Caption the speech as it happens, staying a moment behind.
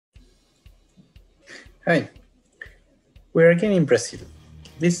Hi, we're again in Brazil.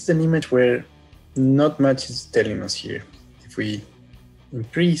 This is an image where not much is telling us here. If we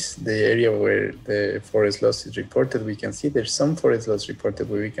increase the area where the forest loss is reported, we can see there's some forest loss reported,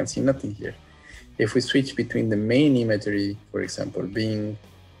 but we can see nothing here. If we switch between the main imagery, for example, Bing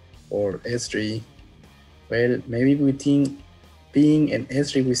or Esri, well, maybe between Bing and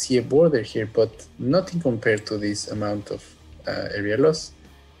Esri we see a border here, but nothing compared to this amount of area loss.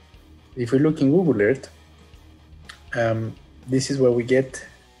 If we look in Google Earth, this is where we get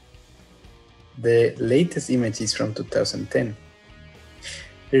the latest images from 2010.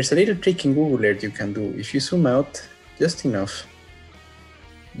 There's a little trick in Google Earth you can do. If you zoom out just enough,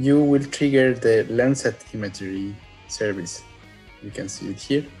 you will trigger the Landsat imagery service. You can see it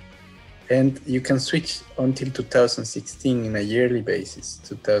here. And you can switch until 2016 in a yearly basis.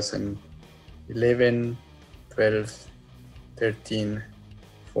 2011, 12, 13,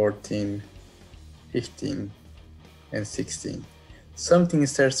 14, 15, and 16. Something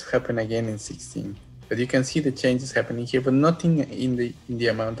starts to happen again in 16, but you can see the changes happening here, but nothing in the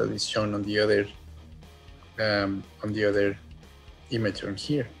amount that is shown on the other image on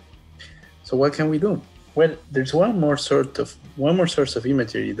here. So what can we do? Well, there's one more source of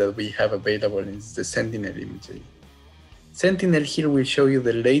imagery that we have available, is the Sentinel imagery. Sentinel here will show you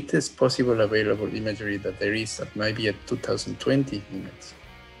the latest possible available imagery that there is. That might be a 2020 image.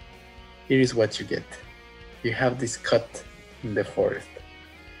 Here is what you get. You have this cut in the forest.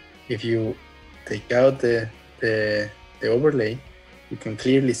 If you take out the overlay, you can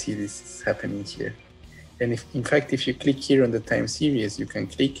clearly see this is happening here. And in fact, if you click here on the time series, you can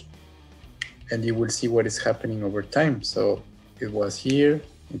click and you will see what is happening over time. So it was here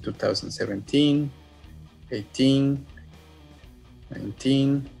in 2017, 18,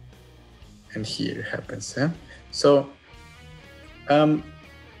 19, and here it happens. So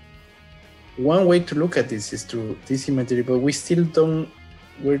one way to look at this is through this imagery, but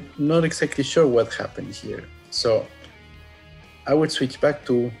we're not exactly sure what happened here. So I would switch back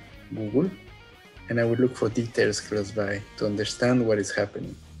to Google and I would look for details close by to understand what is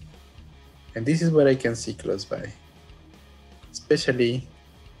happening. And this is what I can see close by. Especially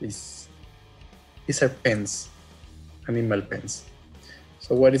these are pens, animal pens.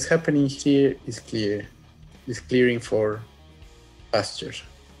 So what is happening here is clearing for pasture.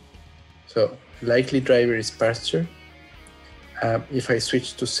 So likely driver is pasture. If I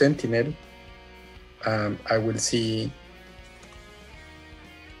switch to Sentinel, I will see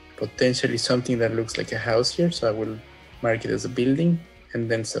potentially something that looks like a house here. So I will mark it as a building and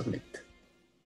then submit.